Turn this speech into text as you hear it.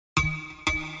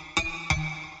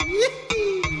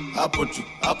Apple.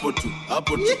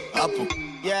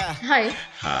 Yeah. Hi,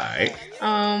 Hi,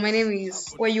 my name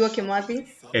is Wayua Kimathi,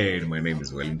 and my name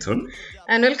is Wellington.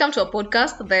 and welcome to our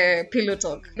podcast, The Pillow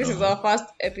Talk. This is our first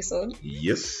episode.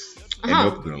 Yes, Uh-huh.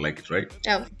 and you're gonna like it, right?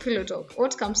 Yeah, Pillow Talk.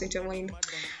 What comes into your mind?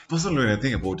 Personally, when I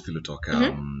think about Philo Talk,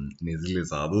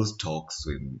 these are those talks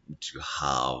which you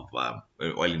have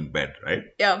while in bed, right?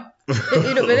 Yeah, but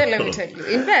then let me tell you,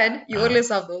 in bed, you always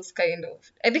have those kind of,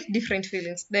 I think, different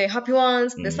feelings. The happy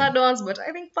ones, the sad ones, but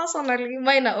I think personally,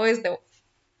 mine are always the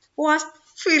worst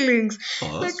feelings.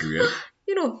 Oh, that's weird.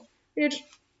 You know,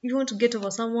 you want to get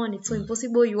over someone, it's so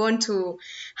impossible. You want to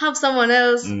have someone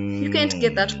else, you can't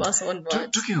get that person,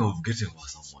 but... Talking of getting over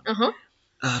someone,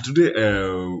 Uh-huh. today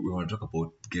we want to talk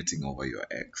about getting over your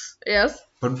ex. Yes.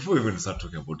 But before we even start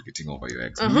talking about getting over your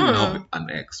ex, we even have an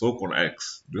ex. So, on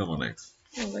ex, do you have an ex?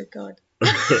 Oh my God.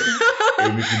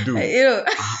 And if you do, You know,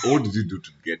 what did you do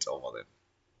to get over them?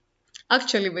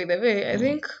 actually, by the way, I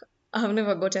think I have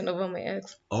never gotten over my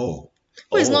ex. Oh.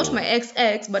 Who is not my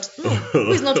ex, but no,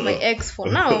 who is not my ex for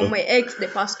now? My ex, the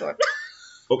past one.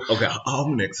 Okay, how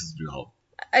many exes do you have?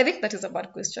 I think that is a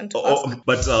bad question to ask.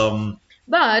 But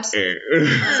But,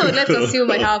 so let's assume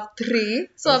I have 3.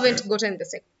 So I Okay. haven't gotten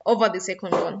over the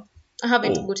second one. I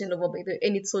haven't Oh. gotten over by the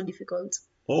and it's so difficult.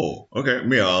 Oh, okay.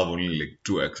 Me, I have only like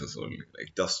 2 exes only, like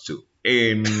just 2,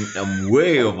 and I'm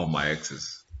way over my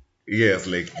exes. Yes,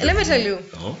 like. Let me tell you,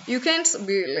 Uh-huh. you can't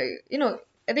be like,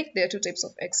 I think there are 2 types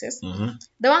of exes. Mhm.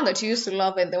 The one that you used to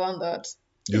love and the one that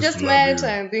you Used just to love met you.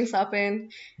 and things happen.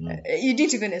 You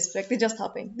didn't even expect it, just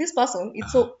happened. This person,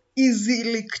 it's so easy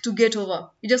like to get over.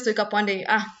 You just wake up one day,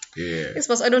 Yeah. this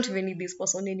person, I don't even need this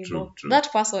person anymore. True.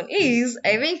 That person is,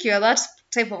 I think you're that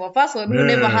type of a person who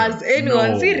never has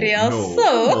anyone No, serious. no,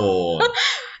 So come on.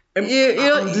 And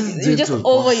I'm this you just gentle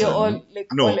over your person. own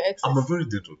No, all your exes. I'm a very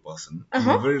gentle person. I'm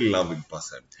a very loving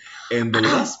person. And the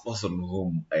last person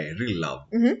whom I really love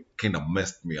kind of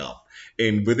messed me up.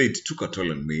 And whether it took a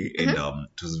toll on me, and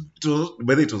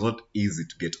whether it was not easy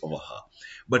to get over her.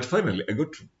 But finally, I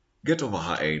got to get over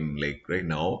her, and like right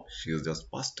now, she is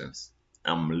just past tense.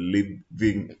 I'm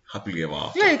living happily ever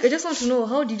after. Like, I just want to know,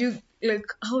 how did you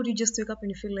just wake up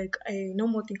and you feel like, I no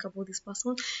more think about this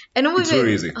person? I know It's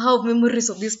very easy. even have memories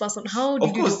of this person. How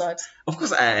did you do that? Of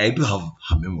course, I do have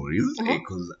her memories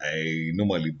because I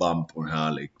normally bump on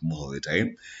her like most of the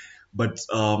time. But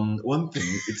one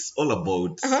thing, it's all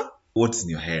about what's in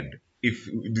your head. If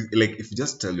you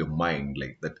just tell your mind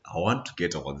like that, I want to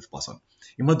get over this person.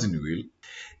 Imagine you will.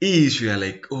 If you are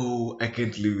like, oh, I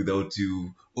can't live without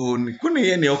you. Oh, kuna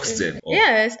any oxygen. Oh,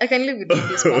 Yes, I can live without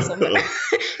this person.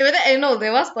 But I know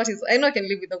the worst part is I know I can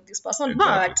live without this person,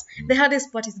 but Exactly. the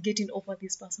hardest part is getting over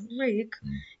this person. Like,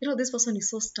 this person is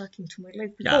so stuck into my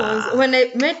life because when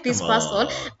I met this Come person, on.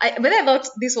 I thought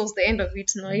this was the end of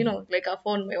it. Now, like I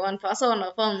found my one person,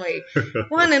 I found my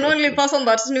one and only person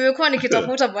that nimekuwa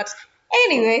nikitafuta. But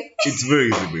anyway, It's very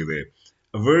easy, baby.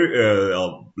 A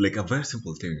very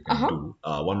simple thing you can do.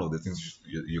 One of the things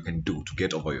you can do to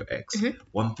get over your ex.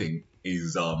 One thing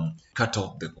is cut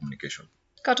off the communication.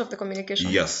 cut off the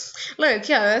communication. Yes. Like,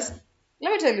 yes,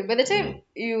 let me tell you, by the time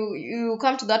you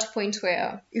come to that point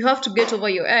where you have to get over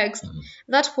your ex,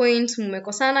 that point,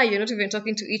 mmekosana, you're not even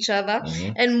talking to each other,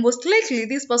 and most likely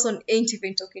this person ain't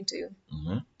even talking to you.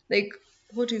 Like,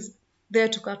 what is there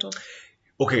to cut off?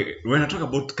 Okay, when I talk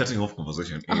about cutting off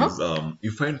conversation, is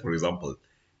you find, for example,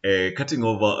 cutting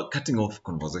off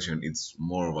conversation, it's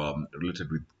more of related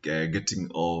with getting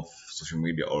off social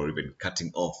media, or even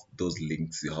cutting off those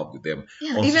links you have with them.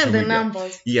 Yeah, on even social the media.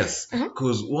 numbers. Yes,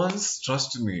 because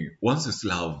trust me, once you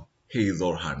still have his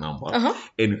or her number,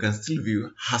 and you can still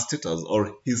view her status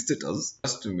or his status,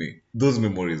 trust me, those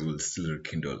memories will still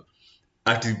rekindle.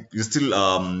 Actually, you still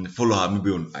follow her maybe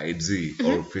on IG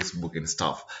or Facebook and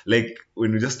stuff. Like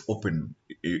when you just open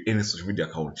any social media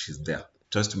account, she's there.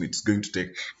 Trust me, it's going to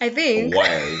take I think a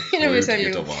while for let me you to tell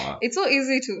get you, over her. it's so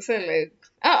easy to say like,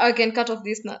 I can cut off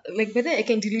this, like, but then I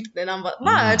can delete the number, but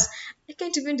I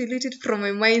can't even delete it from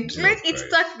my mind. Jesus Like, it's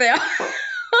Christ. stuck there.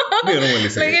 They normally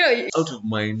say Like, out of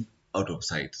mind, out of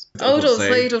sight. out of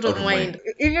sight, out of mind.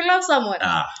 If you love someone,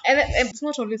 Ah. and it's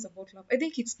not always about love. I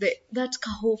think it's that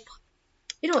hope.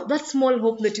 That small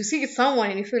hope that you see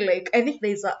someone and you feel like, I think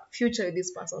there's a future with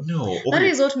this person. No, okay. That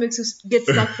is what makes you get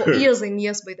stuck for years and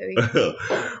years, by the way.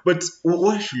 But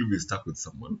why should you be stuck with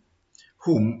someone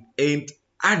whom ain't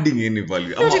adding any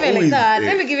value? Not even like that.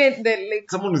 Let me give it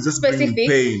someone who's just bringing specific.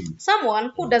 pain.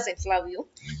 Someone who doesn't love you.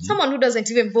 Someone who doesn't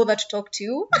even bother to talk to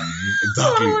you.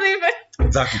 Exactly. Someone who even...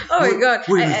 Exactly. Oh my God.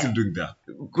 What is he still doing that?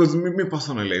 Because me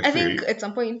personally, I think at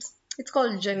some point, It's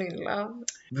called genuine love.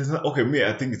 Okay, me,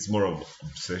 I think it's more of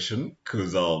obsession.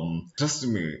 Because, trust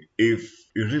me, if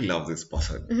you really love this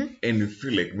person and you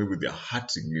feel like maybe they're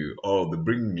hurting you or they're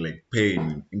bringing like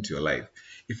pain into your life,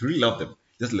 if you really love them,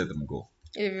 just let them go.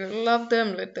 If you love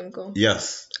them, let them go.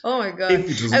 Yes. Oh my God. If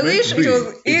it was I meant wish to be, it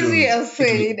was easy as said.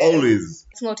 it was always.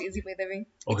 It's not easy, by the way.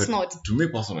 Okay, It's not. to me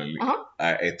personally, Uh-huh.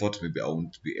 I thought maybe I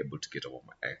won't be able to get over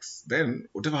my ex. Then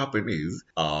whatever happened is,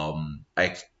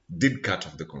 I did cut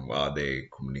off the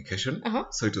communication. Uh-huh.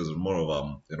 So it was more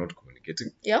of they're not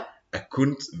communicating. Yeah. I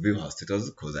couldn't view her status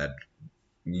because I'd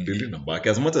deleted her back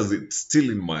as much as it's still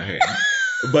in my head.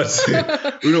 But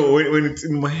when it's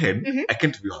in my head, I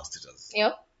can't view her status.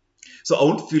 Yeah. So I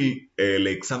won't feel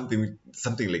like something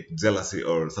like jealousy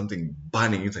or something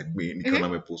burning inside me nikiona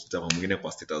amepost jamaa mwingine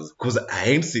kwa status because I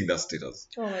ain't seeing that status.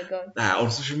 Oh my God.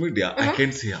 On social media I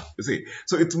can't see her. You see,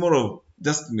 so it's more of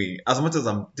just me. As much as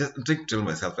I'm trying to tell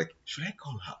myself like, should I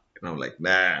call her? And I'm like,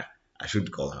 nah, I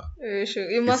shouldn't call her.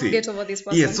 You must get over this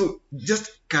person. Yeah, so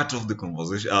just cut off the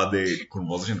conversation.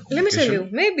 Let me tell you,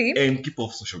 maybe and keep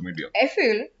off social media. I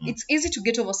feel it's easy to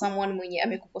get over someone mwenye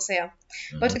amekukosea.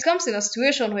 But it comes in a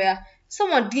situation where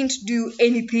someone didn't do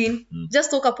anything,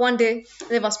 just woke up one day,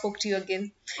 never spoke to you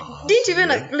again. Didn't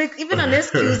even even an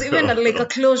excuse, even like a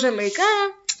closure, like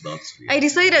That's weird. I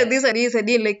decided this and this, I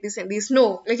didn't like this and this.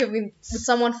 No, like you've been with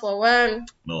someone for a while.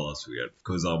 No, that's weird.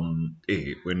 Because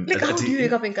when Like how do you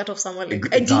wake up and cut off someone? Like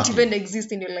I didn't Exactly. even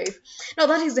exist in your life. No,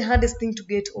 that is the hardest thing to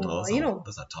get over. No,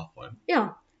 that's a tough one.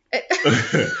 Yeah.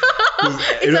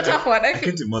 It's a tough one. I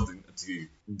can't imagine.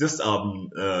 Just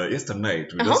yesterday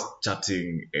night we were just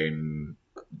chatting and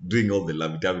doing all the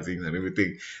lovey-dovey things and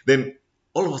everything. Then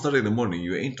all of a sudden in the morning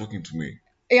you ain't talking to me.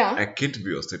 Yeah. I can't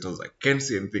view your status. I can't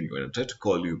see anything. When I try to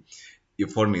call you, your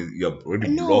phone is you're already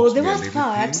No, blocked the me and worst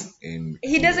part, everything. And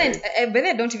He doesn't, but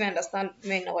I don't even understand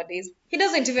men nowadays. He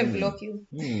doesn't even block you.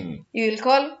 You will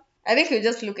call. I think he'll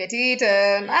just look at it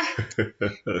and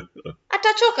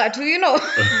atachoka too,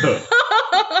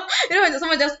 when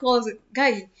someone just calls it,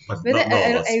 guy. But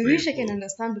I wish I can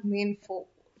understand men for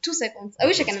 2 seconds. I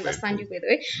wish I can understand you, by the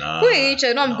way. Which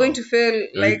I know I'm going to feel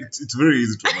like it's very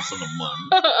easy to understand a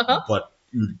man, but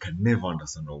you can never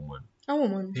understand a woman. a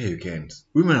woman. Yeah, you can't.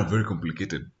 Women are very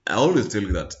complicated. I always tell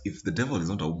you that if the devil is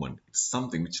not a woman, it's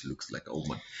something which looks like a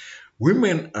woman.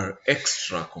 Women are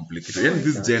extra complicated. And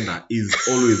this gender is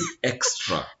always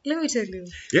extra. Let me tell you.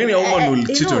 A woman will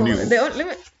cheat on you.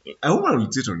 A woman will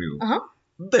cheat on you.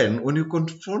 Then when you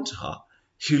confront her,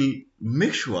 she'll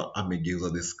make sure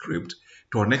amegeuza the script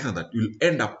to an extent that you'll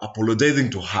end up apologizing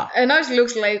to her. And now she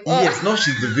looks like, yes, now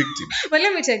she's the victim. But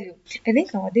let me tell you, I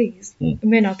think nowadays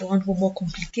men are the ones who are more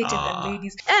complicated than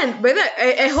ladies. And by that,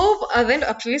 I hope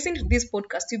after listening to this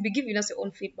podcast, you'll be giving us your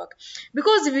own feedback.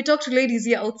 Because if you talk to ladies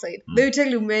here outside, they will tell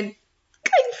you, men,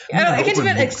 I can't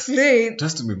even explain.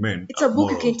 Trust me, men. It's a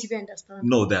book you can't even understand.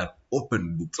 No, they are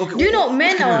open books. Okay, do you know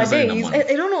men nowadays?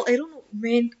 I don't know.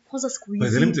 Men, kwanza siku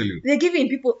But let me tell you, they're giving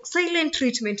people silent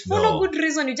treatment for no good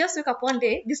reason. You just wake up one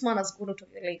day, this man has gone out of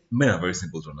your life. Men are very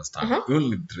simple to understand. We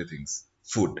only need 3 things: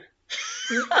 food,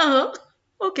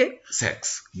 okay,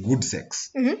 sex, good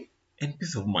sex, and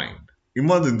peace of mind.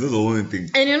 Imagine those are the only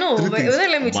things. And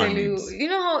let me tell you, you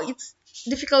know how it's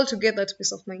difficult to get that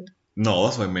peace of mind. No,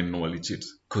 that's why men normally cheat,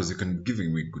 because you can be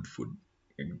giving me good food,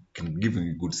 you can give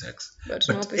me good sex, but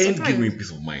ain't give me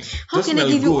peace of mind. How can I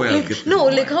give you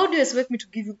how do you expect me to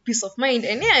give you peace of mind?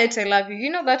 And yet I love you.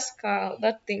 You know that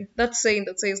saying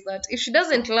that says that if she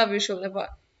doesn't love you, she'll never,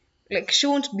 she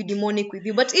won't be demonic with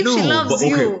you. But if she loves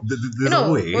you,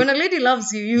 when a lady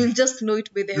loves you, you'll just know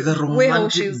it by the way how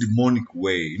she's demonic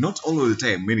way. Not all of the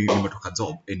time. Many nimetoka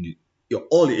job and you're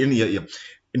all in your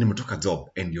nimetoka job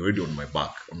and you're already on my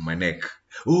back, on my neck.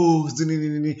 Oh,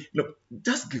 no,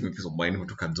 just give me peace of mind.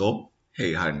 Nimetoka job.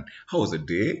 Hey, hon, how was the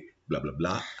day? Blah blah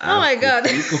blah. Oh my God.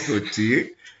 Coffee or tea.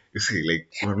 You see,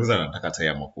 unaweza nataka chai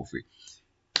ama coffee.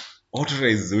 Otra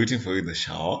is waiting for you in the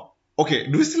shower. Okay,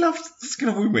 do we still have this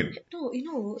kind of women? No,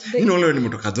 leo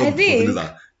nimetoka job. I think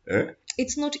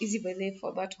it's not easy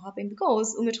for that to happen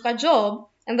because umetoka job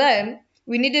and then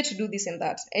we needed to do this and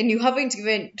that, and you haven't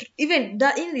even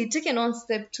taken one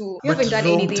step to. You haven't done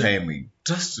anything. Timing.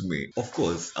 Trust me. Of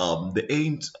course, there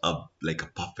ain't a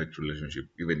perfect relationship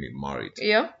even in marriage.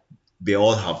 Yeah. They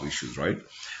all have issues, right?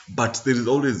 But there is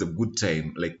always a good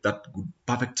time, like that good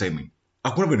perfect timing.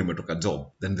 Akuna when nimetoka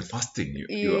job, then the first thing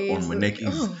you're on my neck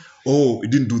is, you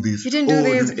didn't do this. You didn't do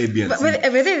this. A, B, and C. But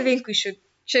I think we should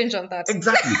change on that.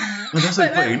 Exactly. And that's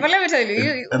but let me tell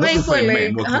you, and that's why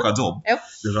men a job. Yep.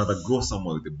 They rather go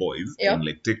somewhere with the boys and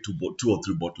take 2 or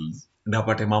 3 bottles and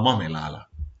apate mama melala.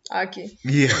 Okay.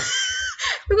 Yes.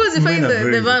 Because you find Men are very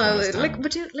the easy to man understand.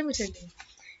 but let me tell you,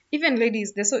 even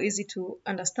ladies, they're so easy to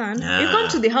understand. You Nah. come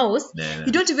to the house, Nah.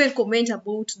 you don't even comment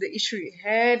about the issue you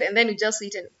had, and then you just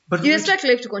sit and But you wait, expect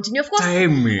life to continue. Of course,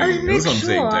 timing. I will make That's what I'm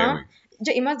saying, sure. timing.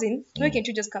 Imagine, why can't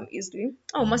you just come easily?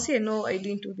 Oh, Mercy, I know I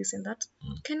didn't do this and that.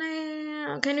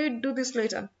 Can we do this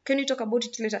later? Can we talk about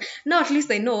it later? Now at least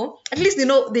I know. At least you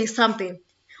know there's something.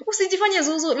 Usijifanye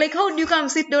zuzu. Like, how do you come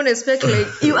sit down and expect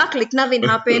like you act like nothing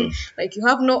happened? Like you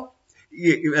have no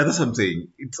Yeah, that's what I'm saying.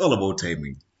 It's all about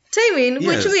timing. timing,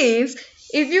 Yes. which means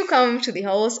if you come to the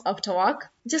house after work,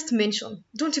 just mention.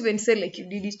 Don't even say like you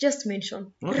did it. Just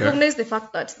mention. Okay. Recognize the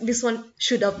fact that this one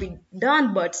should have been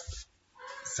done, but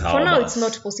for now it's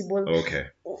not possible. Okay.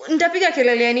 Nitapiga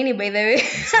kelele ya nini, by the way?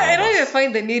 I don't even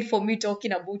find the need for me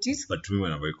talking about it. But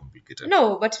women are very complicated.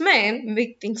 No, but men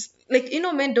make things like,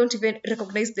 men don't even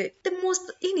recognize the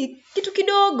most kitu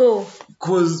kidogo.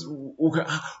 Because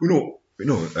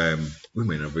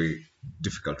women are very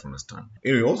difficult to understand.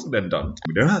 Anyway, also then done.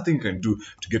 The other thing you can do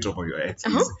to get over your ex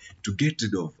is to get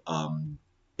rid of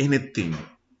anything,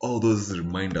 all those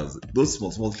reminders, those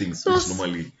small things which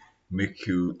normally make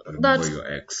you remember your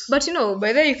ex. But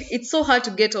by the way, it's so hard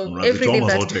to get off everything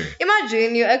that.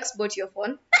 Imagine your ex bought your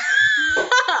phone.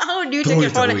 How do you take your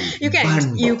phone? Away. You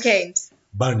can't. You can't.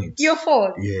 Burn it. Your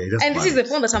phone. Yeah, just and this is the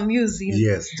phone that I'm using.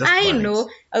 Yes, just I burn know.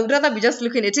 it. I would rather be just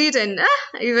looking at it and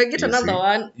if I get another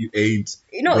one. You ain't.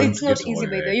 It's not easy,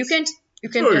 by the way. You can't.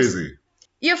 It's not easy.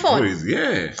 Your phone. It's easy,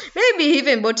 yeah. Maybe he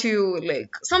even bought you like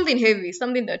something heavy,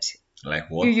 something that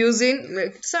like what you're using,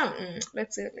 like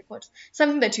let's say like what,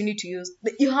 something that you need to use.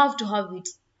 You have to have it.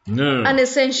 No. An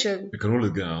essential. You can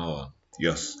always get an hour.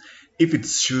 Yes. If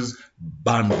it's shoes,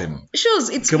 burn them. Shoes,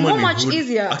 it's much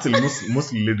easier. Actually,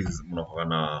 most ladies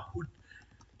mnapakana hood.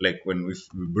 Like when we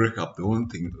break up, the one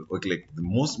thing, like the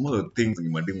most of the things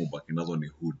in my demo back in that's on the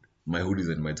hood. My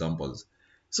hoodies and my jumpers.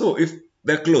 So if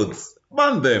they're clothes,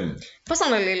 burn them.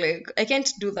 Personally, like I can't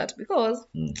do that because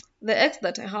the ex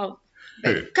that I have,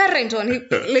 the current one,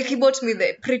 he bought me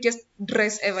the prettiest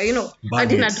dress ever, a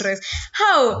dinner dress.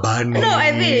 How? Burn no, I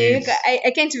it. think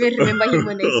I can't even remember him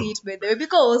when I see it, by the way,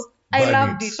 because I Burn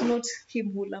loved it. it, not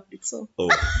him who loved it. So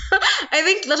I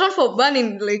think that one for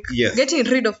burning, like getting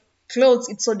rid of clothes,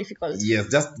 it's so difficult. Yes,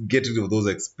 just get rid of those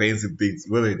expensive things.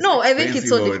 Whether it's I think it's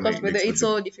so expensive or difficult. Whether it's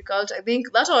so difficult, I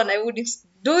think that one I wouldn't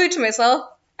do it myself.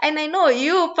 And I know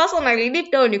you personally,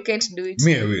 deep down, you can't do it.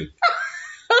 Me, I will.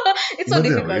 It's so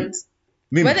difficult.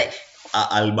 Mimi,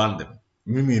 I'll ban them.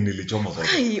 Mimi nilichoma zote.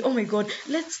 Ay, oh my god.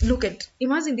 Let's look at,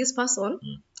 imagine this person.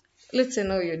 Let's say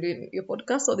now you're doing your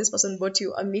podcast, or this person bought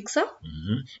you a mixer.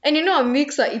 And a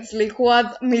mixer, it's like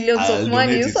worth millions of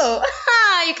money. So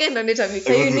you can't donate a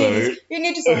mixer. You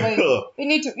need to survive. You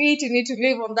need to eat, you need to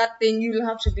live on that thing. You'll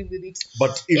have to live with it.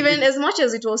 But even as much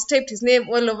as it was taped his name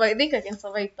all over, I think I can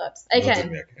survive that. I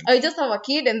can. I just have a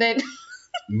kid and then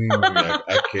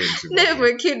I can't. Name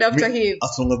a kid after him.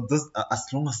 As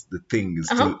long as the thing is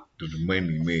still to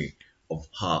remind me of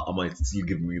her, I might still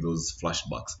give me those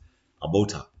flashbacks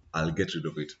about her. I'll get rid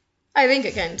of it. I think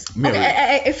I can't.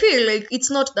 I feel like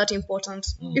it's not that important.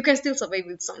 You can still survive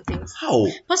with some things. How?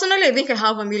 Personally, I think I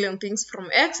have a million things from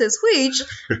exes, which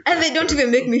and they don't even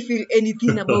make me feel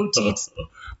anything about it.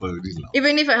 But you did love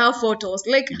even if I have photos,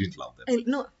 like you did love them.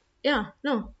 No.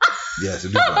 Yes, you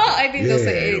did love them. I didn't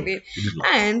say anything. You did love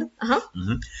and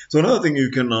So another thing,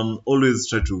 you can always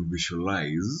try to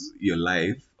visualize your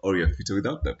life or your future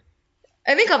without them.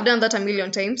 I think I've done that a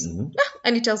million times,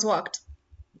 and it has worked.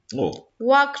 Oh.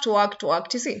 Worked.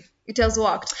 You see, it has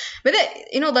worked. But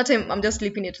then, that time I'm just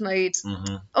sleeping at night.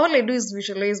 All I do is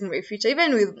visualize my future,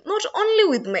 even with not only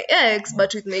with my ex,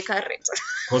 but with my current.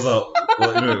 Because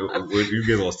when you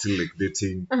guys were still like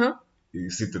dating, you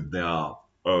sit there,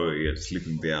 or you're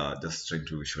sleeping there, just trying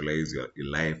to visualize your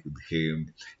life with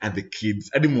him and the kids.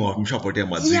 Going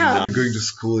to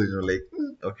school, like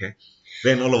okay.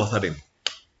 Then all of a sudden,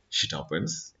 shit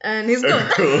happens and he's gone.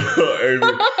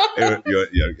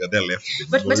 you're there left.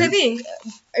 But I think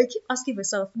I keep asking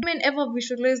myself, do men ever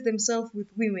visualize themselves with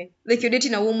women? Like you're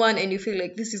dating a woman and you feel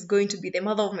like this is going to be the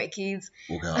mother of my kids.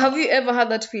 Okay. Have you ever had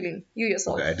that feeling, you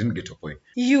yourself? Okay, I didn't get your point.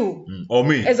 You or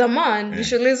me as a man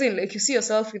visualizing, like you see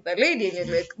yourself with a lady and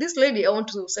you're like, this lady, I want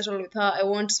to settle with her. I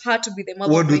want her to be the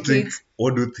mother of my kids.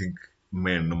 What do you think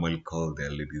men normally call their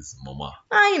ladies mama?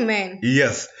 Aye, men.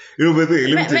 Yes. Men will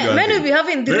be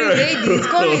having 3 ladies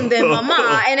calling them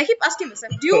mama, and I keep asking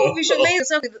myself, do you visualize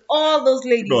yourself with all those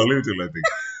ladies? No, let me tell you one thing.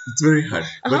 It's very hard.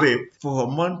 But for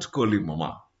a man to call you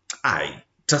mama,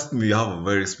 trust me, you have a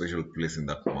very special place in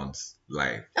that man's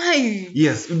life. Aye.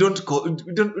 Yes, we don't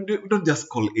just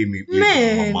call any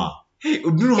lady mama. Hey,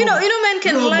 men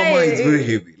can lie. Mama is very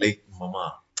heavy. Like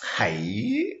mama.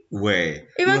 Hi, where?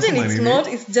 Imagine it's not,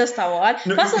 it's just a word.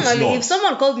 No, Personally, it's if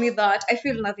someone called me that, I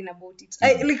feel nothing about it.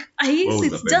 I What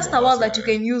was it's the just pen a word that say? you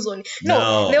can use on. No.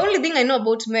 No, the only thing I know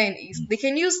about men is they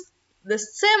can use the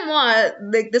same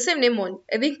word, like the same name on,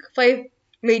 I think, 5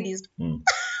 ladies.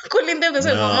 Calling them the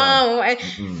same No. mama.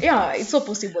 Yeah, it's so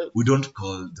possible. We don't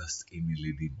call just any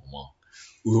lady mama.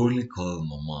 We only call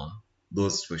mama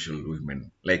those special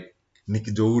women. Like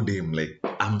Nikijo Dame, like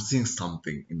I'm seeing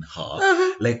something in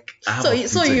her. Like I have a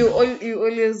So future you in her. you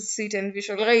always sit and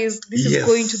visualize this is Yes.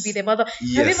 going to be the mother. Have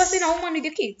you ever Yes. seen a woman with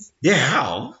your kids? Yeah,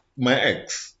 how? My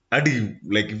ex. I did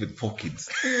like even 4 kids.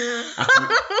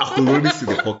 I could already see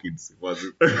the 4 kids.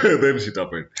 Then shit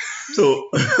happened. So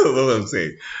that's what I'm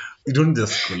saying. You don't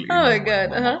just call Oh my anyone God,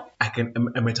 mama.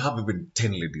 I might have even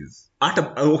 10 ladies.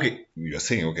 Okay, you're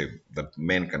saying okay that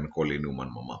men can call any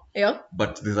woman mama. Yeah.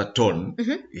 But there's a tone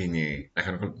in I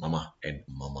can call mama and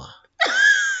mama.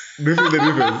 Do you feel the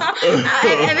difference?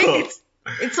 I think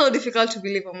it's so difficult to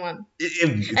believe a man.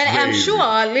 It's And I'm very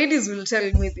sure ladies will tell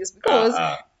me this because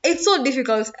it's so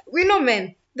difficult. We know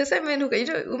men. The same men who can,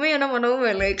 umeona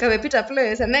mwanaume like amepita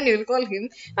place and then you'll call him,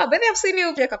 but then I've seen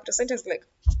you pick up the sentence like,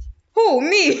 who,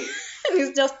 me? And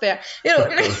he's just there.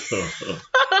 Like,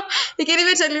 he can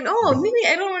even tell you, oh, maybe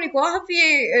I don't want to go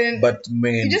happy. And But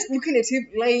men, you're just looking at him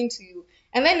lying to you.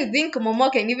 And then you think mama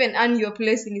can even earn your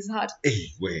place in his heart. hey,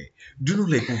 wait. Do you know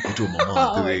like when you mama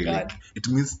Oh the my way God. like it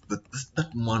means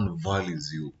that man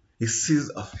values you. He sees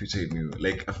a future in you,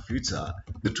 like a future,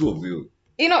 the two of you.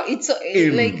 It's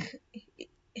like,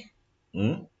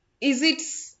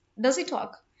 does it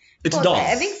work? It Because does.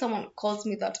 I think someone calls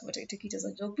me that, but I take it as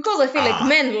a joke. Because I feel like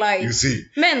men lie. You see,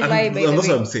 Men lie, by the and that's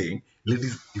way. what I'm saying.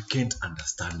 Ladies, you can't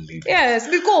understand ladies. Yes,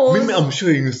 because Maybe I'm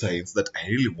showing you signs that I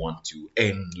really want you,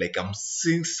 and like I'm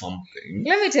seeing something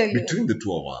let me tell you. between the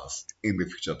two of us in the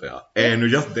future there, and you're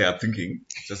just there thinking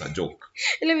it's just a joke.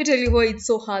 Let me tell you why it's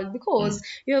so hard. Because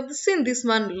you have seen this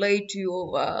man lie to you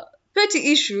over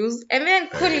petty issues, and then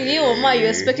calling you or ma, you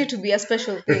expect it to be a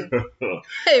special thing.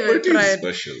 Hey, But it is tried.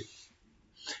 special.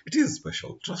 It is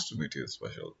special. Trust me, it is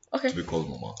special. Okay. To be called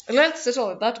mama. Let's settle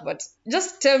with that, but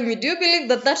just tell me, do you believe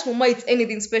that mama is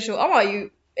anything special? Or are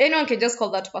you? Anyone can just call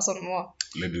that person mama.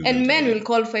 Ladies And will men tell you. will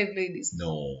call 5 ladies.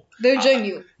 No. They'll join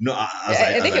you. No,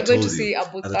 I think you're going to say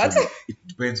about as I that. told you, it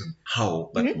depends on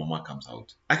how that mama comes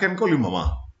out. I can call you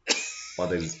mama, but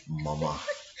there is mama.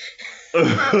 When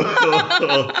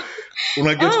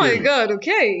I get Oh my me. God,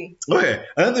 okay. Okay,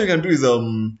 another thing you can do is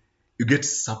you get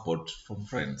support from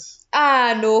friends.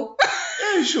 No.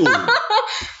 Yeah, sure.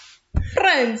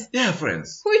 Friends. Yeah,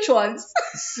 friends. Which ones?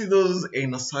 See those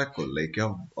in a cycle. Like you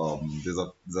have there's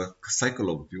a cycle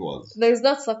of viewers. There is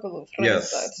that circle of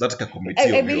friends. Yes, that's like a committee I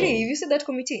of believe viewers. you see that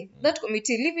committee. That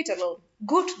committee, leave it alone.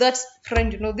 Go to that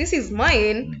friend. This is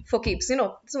mine for keeps.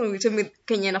 Someone will tell me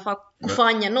Kenya nafa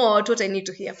kufanya. No, what I need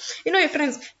to hear. Your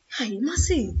friends. Hi,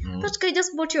 Mercy. That guy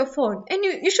just bought your phone, and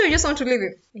you sure you just want to leave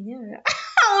him? Yeah.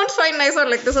 I won't find nice one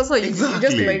like this. So you just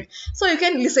Exactly. like so you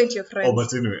can listen to your friends. Oh,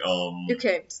 but anyway, You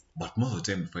can't. but most of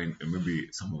the time you find maybe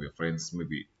some of your friends,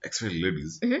 maybe especially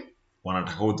ladies,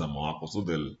 wanataka udama wako, so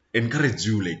they'll encourage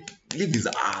you like leave his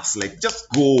ass, like just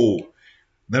go.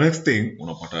 The next thing,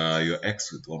 unapata your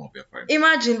ex with one of your friends.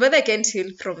 Imagine, but I can't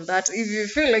heal from that. If you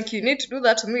feel like you need to do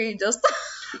that to me, just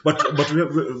But we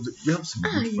have some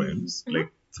good friends,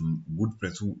 like some good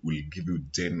friends who will give you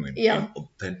genuine and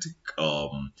authentic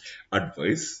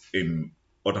advice in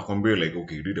watakwambia like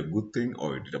okay, you did a good thing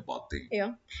or you did a bad thing.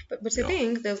 yeah. But I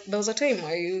think there was a time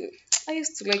I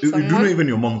used to like You someone. do know even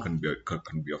your mom can be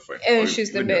a friend. Or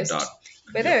She's the even your best. dad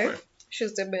can But be a friend.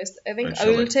 she's the best. I think And I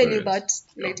she'll will like tell you that parents.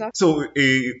 later. So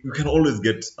you can always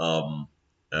get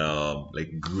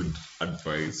like good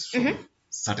advice from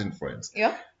certain friends.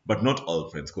 Yeah. But not all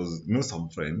friends, because some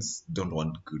friends don't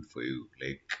want good for you.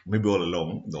 Like maybe all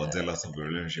along they were jealous of your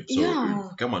relationship. So Yeah. you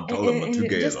come and tell them that you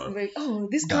guys just are like, oh,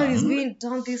 this girl is being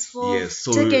done this for. yes,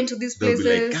 so taken to these they'll places.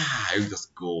 be like, you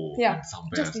just go Yeah, somewhere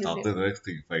just and leave stuff. them. Then the next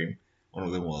thing you find one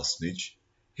of them was a snitch.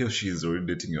 He or she is already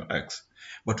dating your ex.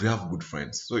 But we have good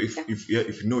friends. So if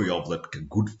you know you have that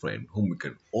good friend whom you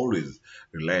can always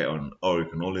rely on, or you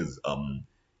can always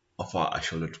offer a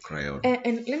shoulder to cry on.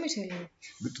 And let me tell you,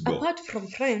 Good to go. apart from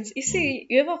friends, you see,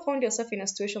 you ever found yourself in a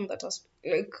situation that was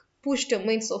like pushed your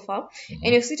mind so far,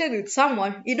 and you're seated with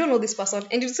someone, you don't know this person,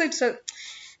 and you decide to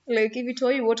like, if it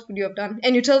were you, what could you have done?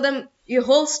 And you tell them your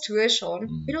whole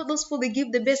situation. Those people, they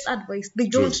give the best advice. They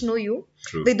don't know you.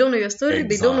 True. They don't know your story.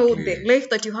 They don't know Exactly. the life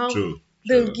that you have. True.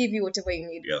 They'll True. give you whatever you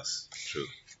need. Yes, true.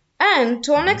 And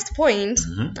to our next point,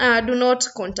 do not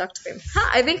contact them.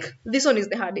 I think this one is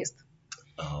the hardest.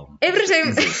 Every time,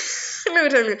 Easy. let me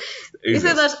tell you, you Easy.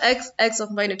 say that ex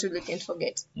of mine that you can't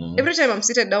forget. Mhm. Every time I'm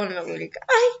seated down and I'm like,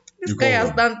 this You guy call has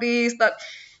them. done this, that.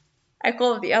 I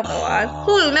call the other one Ah.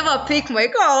 who will never pick my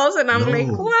calls, and I'm like,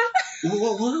 No. what?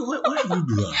 Why do you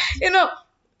do that? You know,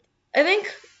 I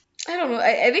think, I don't know,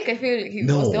 I think I feel he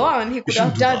No, was the one, he you could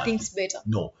shouldn't have do done that. things better.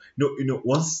 No,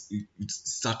 once you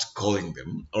start calling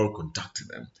them or contacting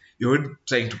them, you're already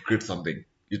trying to create something.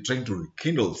 You're trying to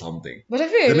rekindle something. But I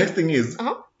feel The next thing is,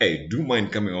 Uh-huh. hey, do you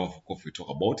mind coming off of coffee, talk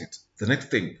about it? The next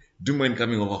thing, do you mind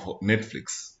coming off of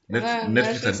Netflix?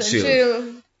 Netflix and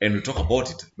chill. And we talk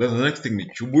about it. Then the next thing ni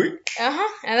chubui.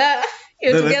 And then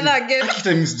you're together again.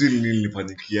 Time still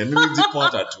nilifanyikia.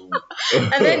 Nimejipata tu.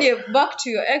 And then you're back to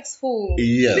your ex who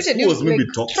Yes, treated who you was maybe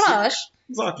like toxic. trash.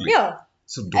 Exactly. Yeah.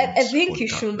 So don't I think you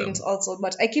contact shouldn't them. also,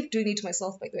 but I keep doing it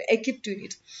myself, by the way. I keep doing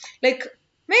it. Like,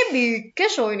 maybe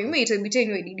kesho when you meet, I'll be telling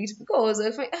you I did it because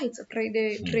I find, it's a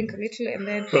Friday, drink a little, and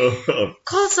then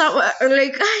call someone.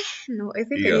 Like, no, I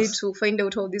think I need Yes. to find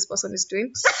out how this person is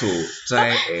doing. So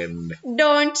try and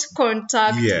Don't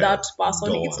contact Yeah, that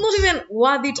person. It's don't. not even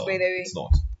worth it, don't. by the way. It's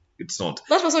not. It's not.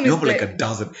 That person You is have like there. a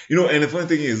dozen. And the funny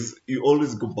thing is, you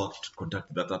always go back to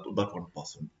contact that one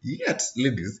person. Yet,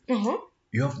 ladies, Uh-huh.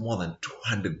 you have more than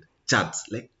 200 chats.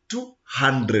 Like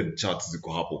 200 chats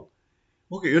ziko hapo.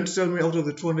 Okay, you want to tell me out of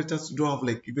the 200 chats, you don't have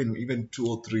like even 2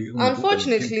 or 3?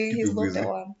 Unfortunately, he's not the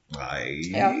one.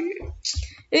 Yeah.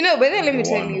 But then let me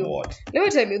tell you,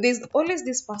 there's always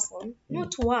this person,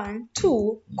 not one,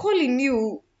 two, calling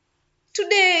you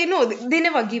today. They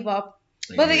never give up.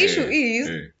 But the issue is,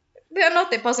 they are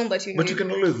not the person that you But need. you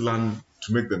can always learn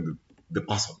to make them the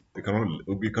person. You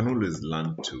can always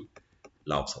learn to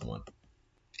love someone.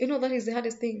 That is the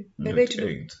hardest thing. No, The way it to do.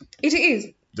 ain't. It is.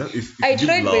 That if I you give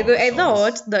tried, by love the way. I to someone,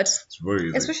 thought that, it's very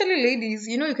easy. especially ladies,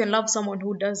 you can love someone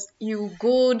who does you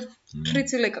good,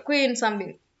 treats you like a queen,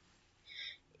 something.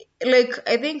 Like,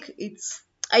 I think it's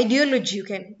ideology. You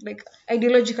can, like,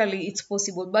 ideologically it's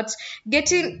possible, but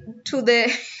getting to the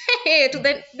to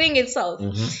the thing itself,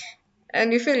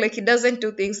 and you feel like he doesn't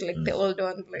do things like the old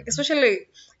one, like, especially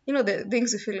the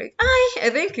things you feel like I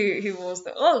think he was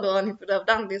the old one, he could have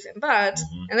done this and that,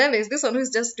 and then there's this one who's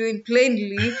just doing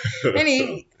plainly, and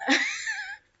he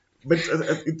But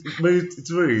it's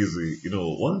very easy.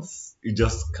 Once you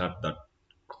just cut that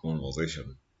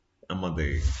conversation, I'm at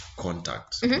the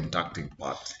contacting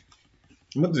part.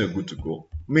 Imagine you're good to go.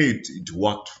 It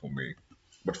worked for me,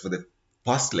 but for the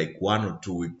past like 1 or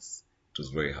 2 weeks, it was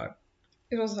very hard.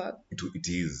 it was hard. It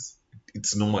is.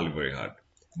 It's normally very hard.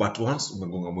 But once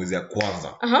umegonga mwezi ya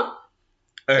kwanza,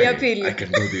 Ya pili. I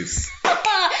can do this.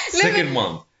 Let me- Second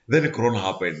month, then Corona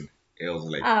happened. I was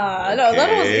like, no, that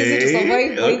was easy to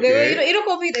survive. By the way, okay.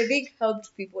 COVID, I think,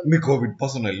 helped people. Me, COVID,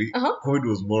 personally, Uh-huh. COVID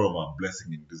was more of a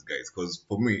blessing in disguise because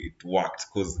for me, it worked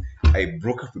because I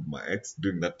broke up with my ex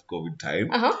during that COVID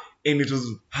time and it was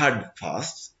hard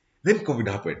fast. Then COVID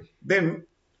happened. Then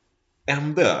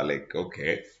I'm there, like,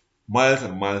 okay, miles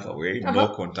and miles away, no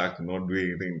contact, not doing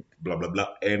anything, blah, blah, blah,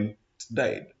 and it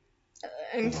died.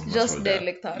 And Of a just natural dead death.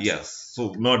 like that. Yes.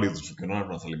 So nowadays, you cannot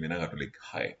to like,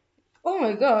 hi. Oh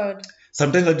my god.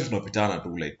 Sometimes I just napitana to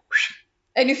like,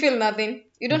 And you feel nothing.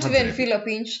 You don't Nothing. even feel a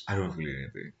pinch. I don't feel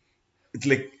anything. It's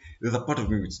like there's a part of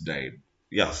me which died.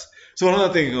 Yes. So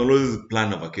another thing, you always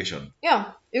plan a vacation.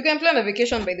 Yeah, you can plan a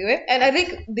vacation, by the way, and I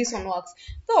think this one works.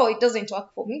 Though it doesn't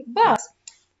work for me, but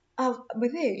by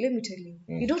the way, let me tell you,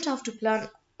 you don't have to plan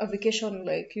a vacation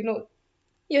like you're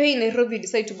here in Nairobi, you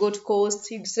decide to go to coast,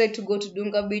 you decide to go to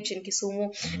Dunga Beach in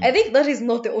Kisumu. I think that is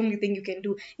not the only thing you can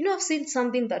do. I've seen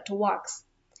something that works.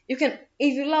 You can,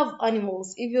 if you love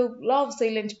animals, if you love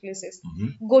silent places,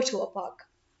 go to a park.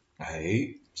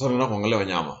 So nina kuangalia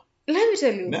wanyama. Let me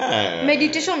tell you, Nah.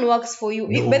 meditation works for you.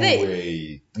 No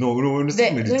way. No, when you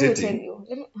start Let me tell meditating,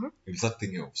 you. you start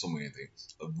thinking of so many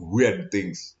things, of weird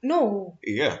things. No.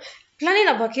 Yeah. Planning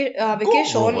a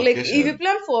vacation, for a like if vacation. you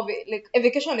plan for a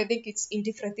vacation, I think it's in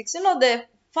different things. The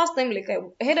first time, like,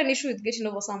 I had an issue with getting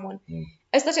over someone,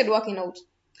 I started working out.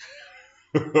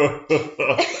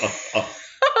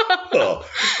 So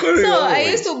I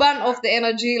used to burn off the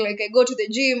energy. Like, I go to the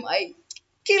gym, I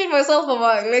kill myself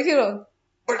over, like,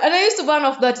 and I used to burn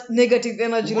off that negative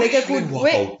energy. Like, I could work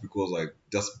wait. out because I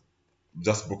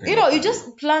just broken. You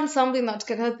just plan something that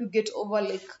can help you get over,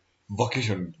 like,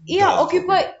 vacation. yeah, does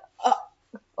occupy. happen.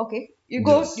 Okay, you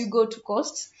go Yes. to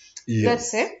coast. Yes.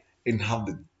 Let's say. And have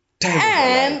the time of your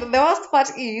life. And the worst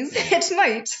part is, at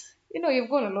night, you've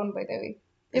gone alone, by the way.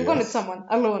 You've gone with someone,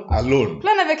 alone. Alone.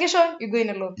 Plan a vacation, you're going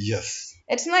alone. Yes.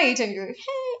 At night, and you're like,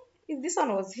 hey, if this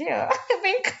one was here, I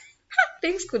think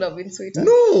things could have been sweeter.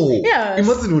 No. Yes.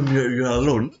 Imagine when you're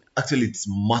alone, actually it's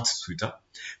much sweeter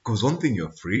because one thing,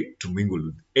 you're free to mingle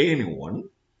with anyone,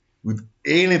 with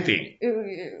anything.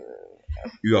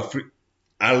 You are free.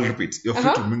 I'll repeat. You're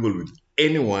free to mingle with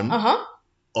anyone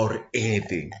or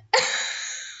anything.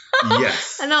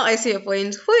 Yes. And now I see your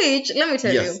point. Which, let me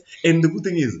tell you. And the good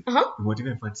thing is, you might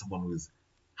even find someone who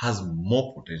has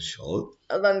more potential,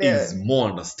 is more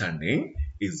understanding,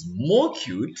 is more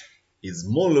cute, is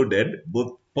more loaded,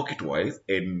 both pocket-wise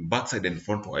and backside and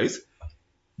front-wise,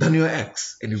 than your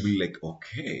ex. And you'll be like,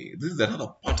 okay, this is another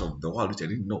part of the world which I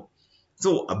didn't know.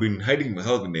 So I've been hiding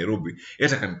myself in Nairobi,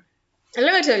 yet I can... And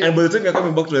let me tell you. And by the time you're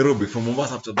coming back to Nairobi from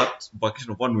Mombasa after that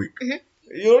vacation of 1 week,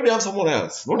 you already have someone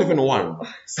else. Not even one.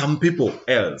 Some people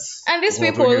else. And these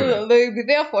people, they'll be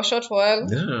there for a short while.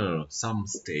 No. Some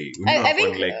stay. I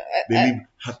think they live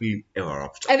happily ever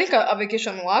after. I think a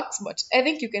vacation works, but I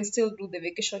think you can still do the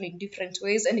vacation in different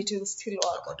ways and it will still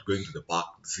work. But going to the park,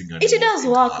 seeing it does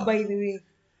work, by the way.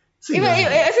 Even,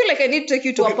 I feel like I need to take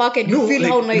you to a park and you feel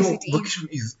how nice it is. Vacation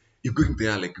is, you're going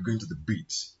there like you're going to the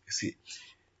beach. You see,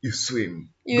 you swim.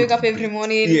 You wake up every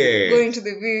morning, going to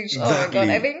the beach. Exactly. Oh my god,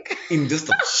 I think in just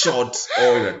a shorts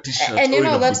or in a t-shirt. And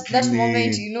or that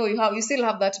moment, you still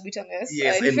have that bitterness.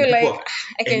 Yes, and you feel like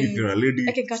and if you're a lady,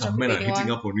 I can catch some up men with are anyone.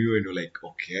 hitting up on you, and you're like,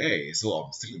 okay, so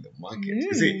I'm still in the market.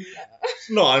 You see,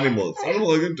 no animals.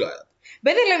 Animals are going to.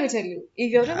 But then let me tell you,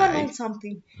 if you've never known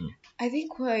something, I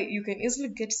think where you can easily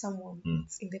get someone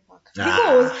in the park.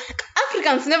 Because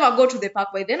Africans never go to the park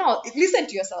by then. Now, listen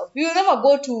to yourself. You will never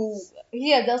go to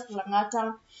here just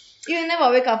Langata. You will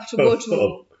never wake up to go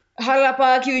to Hala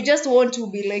Park. You just want to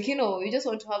be like, you just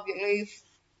want to have your life.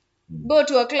 Go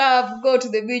to a club, go to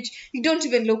the beach. You don't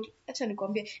even look. Actually,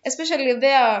 especially if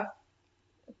they are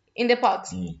in the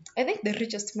parks. I think the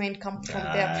richest men come from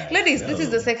there. Ladies, this is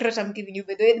the secret I'm giving you,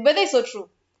 by the way. But that's so true.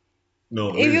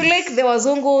 No, if you like the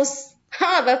Wazongos,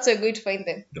 that's where you're going to find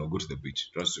them. They'll go to the beach.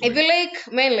 Trust me. If you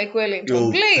like men like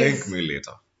Wellington, please. Thank me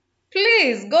later.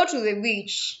 Please go to the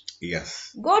beach.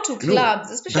 Yes. Go to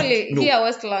clubs, especially here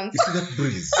Westlands. You see that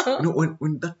breeze?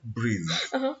 When that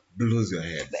breeze blows your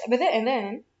head. But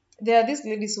then there are these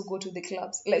ladies who go to the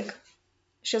clubs. Like,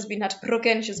 she's been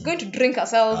heartbroken. She's going to drink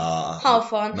herself, have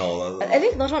fun. No, I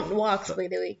think that one works, by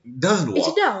the way. It doesn't work.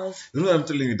 It does. You know what I'm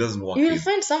telling you? It doesn't work. You'll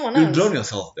find someone else. You'll drown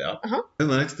yourself there. Then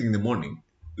the next thing in the morning,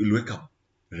 you'll wake up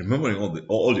remembering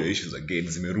all your issues again.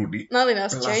 Zimerudi. Nothing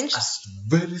has changed. A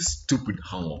very stupid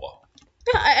hangover.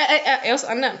 I'm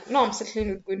certainly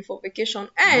not going for vacation.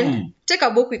 And take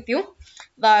a book with you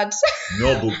that...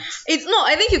 No books.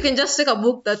 I think you can just take a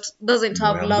book that doesn't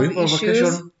have love issues.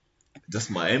 Vacation,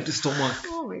 just my empty stomach.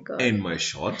 Oh my god. And my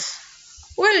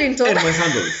shorts. Wellington. And my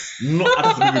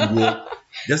sandals.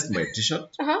 Just my t-shirt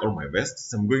or my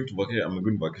vest. I'm going to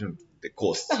vacation to the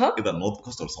coast. Either North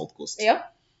Coast or South Coast. Yeah.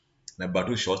 Na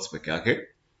batu shorts peke yake.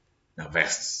 Na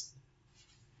vests.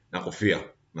 Na kofia.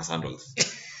 Na sandals.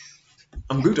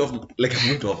 I'm going to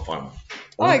have fun.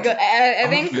 Oh my god, I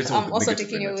think I'm also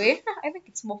taking you away. I think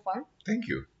it's more fun. Thank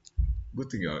you. Good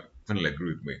thing you finally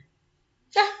agree with me.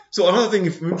 Yeah. So another thing,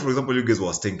 if for example you guys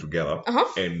were staying together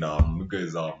and you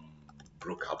guys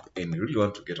broke up and you really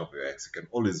want to get off your ex, you can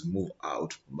always move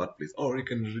out from that place or you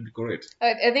can redecorate.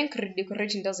 I think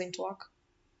redecorating doesn't work.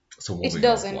 So it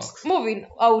doesn't. Moving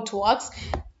out works.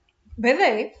 By the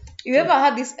way, you ever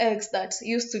had this ex that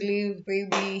used to live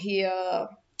maybe here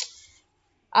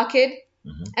Arcade,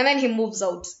 and then he moves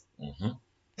out.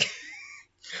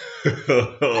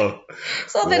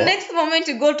 So the next moment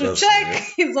you go to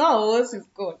check his house, he's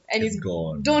gone. And he's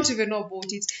gone. Don't even know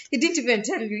about it. He didn't even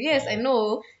tell you. Yes, I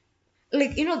know.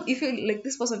 Like, you feel like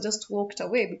this person just walked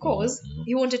away because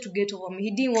he wanted to get over me.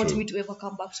 He didn't want me to ever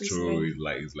come back to his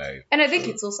life. His life. And I think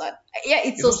it's so sad. Yeah,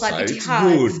 it's so sad. It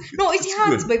hurts. No, it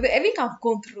hurts, but I think I've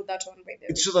gone through that one by the way.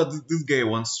 It's true that this guy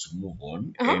wants to move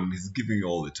on and he's giving you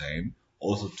all the time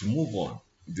also to move on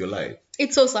with your life.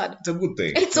 It's so sad. It's a good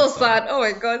thing. It's so sad. Oh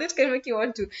my god, it can make you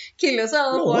want to kill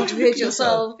yourself, want to hate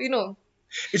yourself,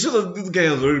 It's just that this guy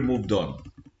has already moved on.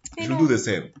 You should do the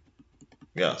same.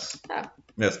 Yes. Yeah.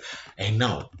 Yes. And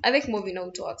now, I think moving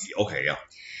out works. Okay, yeah.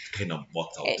 Kind of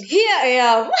works out. And here I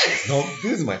am. No,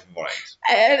 this is my favorite.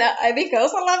 And I think I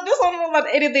also love this one more than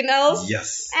anything else.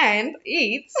 Yes. And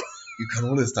it's... You can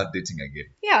always start dating again.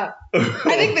 Yeah.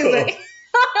 I think this is...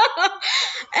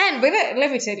 And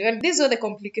let me tell you, and this is where the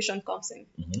complication comes in.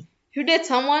 You date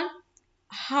someone,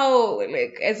 how,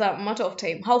 as a matter of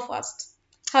time, how fast?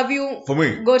 Have you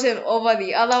gotten over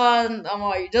the other one,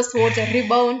 or you just want a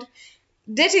rebound?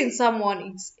 Dating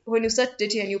someone, when you start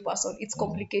dating a new person, it's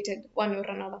complicated one way or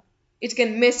another. It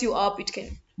can mess you up, it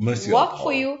can work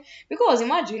for you. Because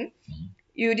imagine,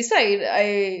 you decide,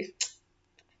 I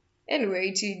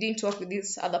anyway, you didn't work with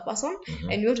this other person,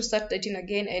 and you want to start dating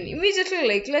again, and immediately,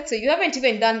 like, let's say you haven't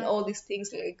even done all these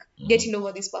things, like getting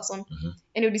over this person,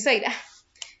 and you decide,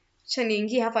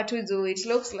 Chaniingi hapa tu do, it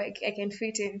looks like I can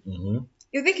fit in.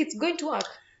 You think it's going to work?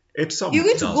 You're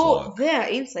going to go there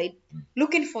inside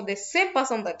looking for the same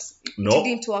person that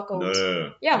didn't work out.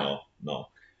 No.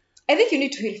 I think you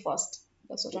need to heal first.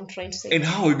 That's what I'm trying to say. And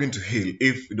how are you going to heal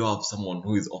if you don't have someone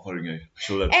who is offering a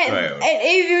shoulder to cry on? And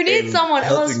if you need someone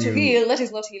else to heal, that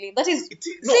is not healing. That is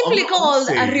simply called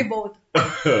a rebound.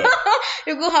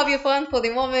 You go have your fun for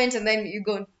the moment and then you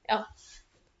go.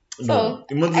 So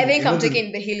I think I'm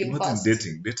taking the healing first.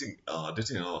 Dating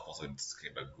another person is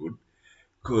kind of good.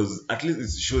 Because at least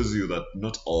it shows you that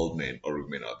not all men or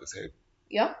women are the same.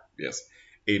 Yeah. Yes.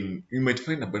 And you might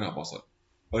find a better person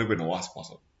or even a worse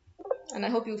person. And I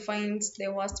hope you find the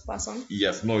worst person.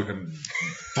 Yes. No, you can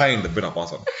find a better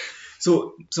person.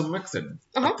 So to some extent,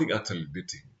 I think actually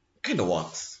dating kind of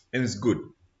works. And it's good.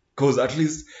 Because at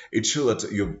least it shows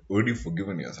that you've already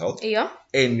forgiven yourself. Yeah.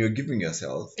 And you're giving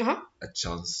yourself a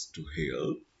chance to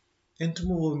heal. And to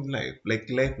move on in life. Like,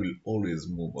 life will always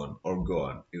move on or go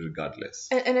on regardless.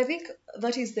 And I think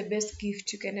that is the best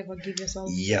gift you can ever give yourself.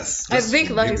 Yes. I think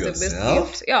that is the best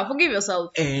gift. Yeah, forgive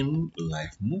yourself. And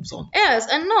life moves on. Yes,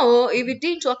 and no, if it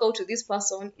didn't work out to this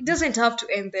person, it doesn't have to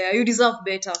end there. You deserve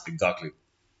better. Exactly.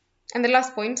 And the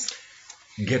last point?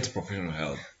 Get professional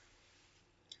help.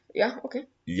 Yeah, okay.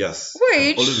 Yes.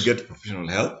 Which? Always get professional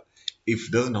help. If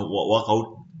it doesn't work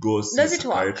out, go see a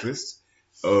psychiatrist.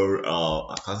 Or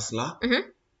a counselor,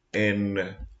 and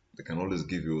they can always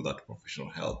give you that professional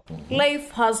help.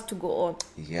 Life has to go on.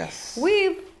 Yes.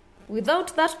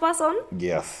 Without that person,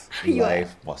 yes,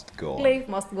 life must go on. Life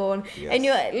must go on. Yes. And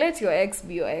let your ex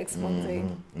be your ex,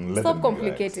 Stop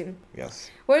complicating. Yes.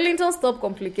 Wellington, stop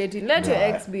complicating. Let your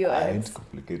ex be your ex. I ain't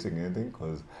complicating anything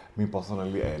because me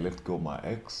personally, I let go my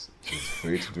ex. She's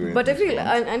free to do it. But I feel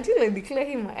until I declare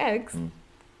him my ex,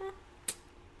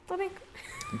 I think.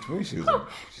 To me, she's an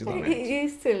ex.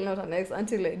 He's still not an ex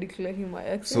until I declare him my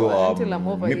ex. So until I'm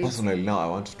over me personally now, I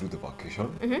want to do the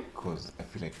vacation because I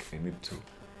feel like I need to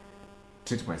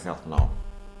treat myself now.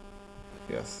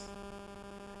 Yes.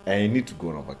 I need to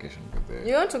go on a vacation with them.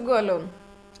 You want to go alone?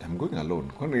 I'm going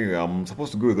alone. I'm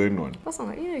supposed to go with anyone.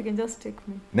 Personally, you can just take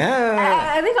me. Nah.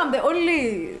 I think I'm the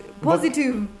only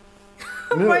positive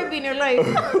vibe in your life.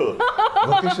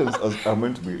 Vacations are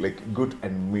meant to be like good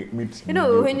and meet when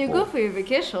people. You go for a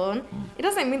vacation, it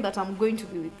doesn't mean that I'm going to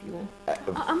be with you.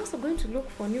 I'm also going to look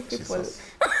for new people.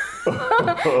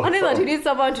 Only that you need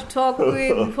someone to talk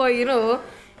with before,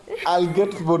 I'll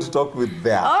get people to talk with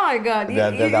there. Oh my God.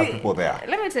 There are people there.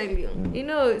 Let me tell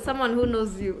you, someone who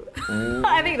knows you.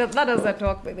 I think that doesn't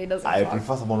work, but it doesn't work. I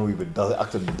prefer someone who even doesn't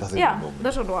know me.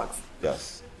 That one works.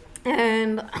 Yes.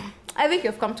 And I think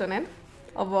you've come to an end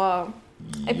of our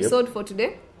episode for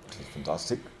today. It was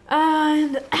fantastic.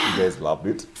 And you guys loved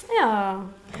it. Yeah.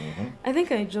 I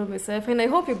think I enjoyed myself, and I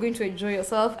hope you're going to enjoy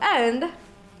yourself, and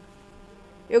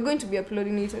you're going to be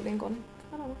uploading it, I think, on,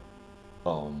 I don't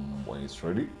know. When it's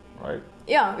ready, right?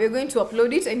 Yeah, we're going to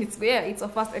upload it, and it's our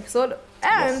first episode,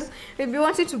 and we'll be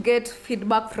wanting to get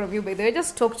feedback from you. By the way,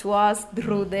 just talk to us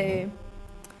through the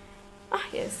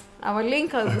our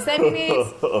link. I'll be sending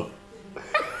it.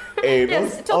 And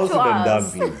yes, also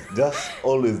done, please. Just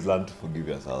always learn to forgive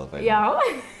yourself. And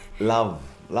love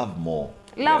more.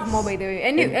 Love more, by the way.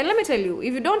 And let me tell you,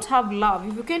 if you don't have love,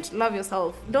 if you can't love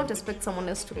yourself, don't expect someone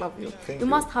else to love you. You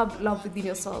must have love within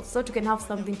yourself so that you can have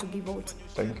something to give out.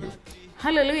 Thank you.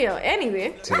 Hallelujah.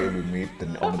 Anyway. Till we meet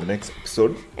on the next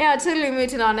episode. Yeah, till we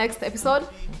meet in our next episode.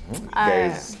 You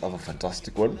guys have a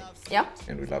fantastic one. Yeah.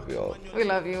 And we love you all. We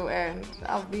love you, and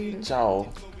I've been... Ciao.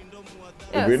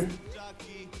 Yes. You've been?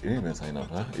 You didn't even sign up,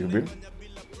 huh? You've been?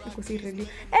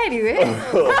 Anyway.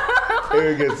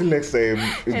 Okay, till next time,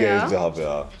 you guys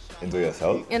have enjoy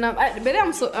yourself. And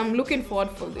I'm looking forward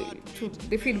to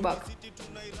the feedback.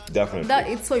 Definitely. That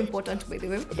it's so important, by the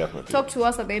way. Definitely. Talk to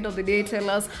us at the end of the day. Tell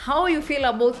us how you feel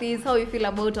about this, how you feel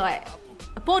about our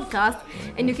podcast,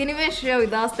 and you can even share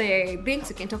with us the things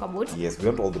you can talk about. Yes, we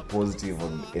want all the positive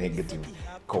and negative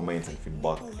comments and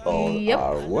feedback. All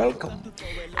are welcome.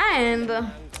 And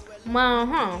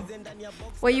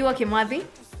were you working, Madhi?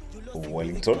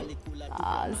 Wellington.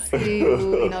 See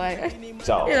you in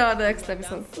Ciao. the next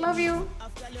episode. Love you.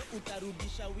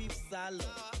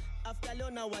 After leo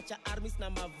na wacha armies na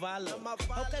mavalo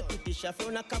Haukai kutisha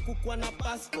feona kakukua na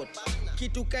passport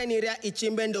Kitu kai ni rea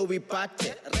ichimbe ndo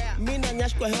wipate Mina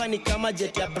nyash kwa hewa ni kama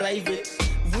jet ya private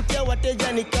Vutia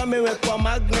wateja ni kama wekwa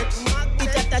magnet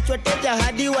Itatachwa teja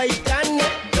hadi waitane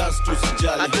Just to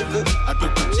sijali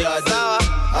Atukujaza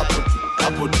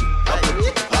Hapo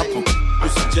tu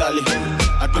tusijali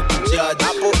hatukujudge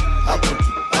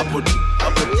hapo tu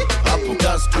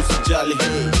just tusijali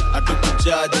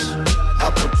hatukujudge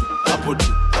hapo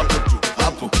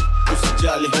tu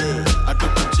tusijali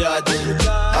hatukujudge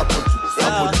hapo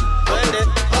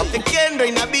tu kendo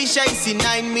inabisha isi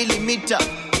 9mm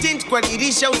tint kwa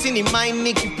dirisha usini mind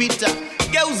nikipita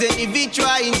geuzeni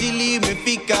vichwa injili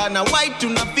imefika na white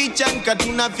tunaficha nka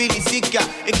tunafilisika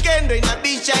kendo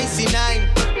inabisha isi 9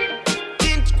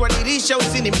 tint kwa dirisha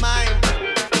usini mind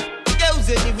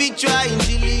geuzeni vichwa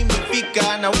injili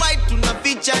imefika na white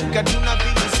tunaficha nka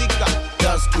tunafilisika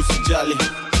just tusijali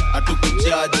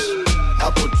hatukujudge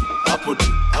hapo tu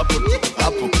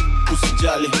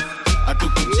usijali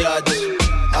hatukujudge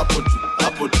hapo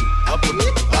tu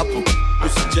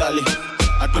usijali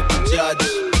hatukujudge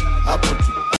hapo tu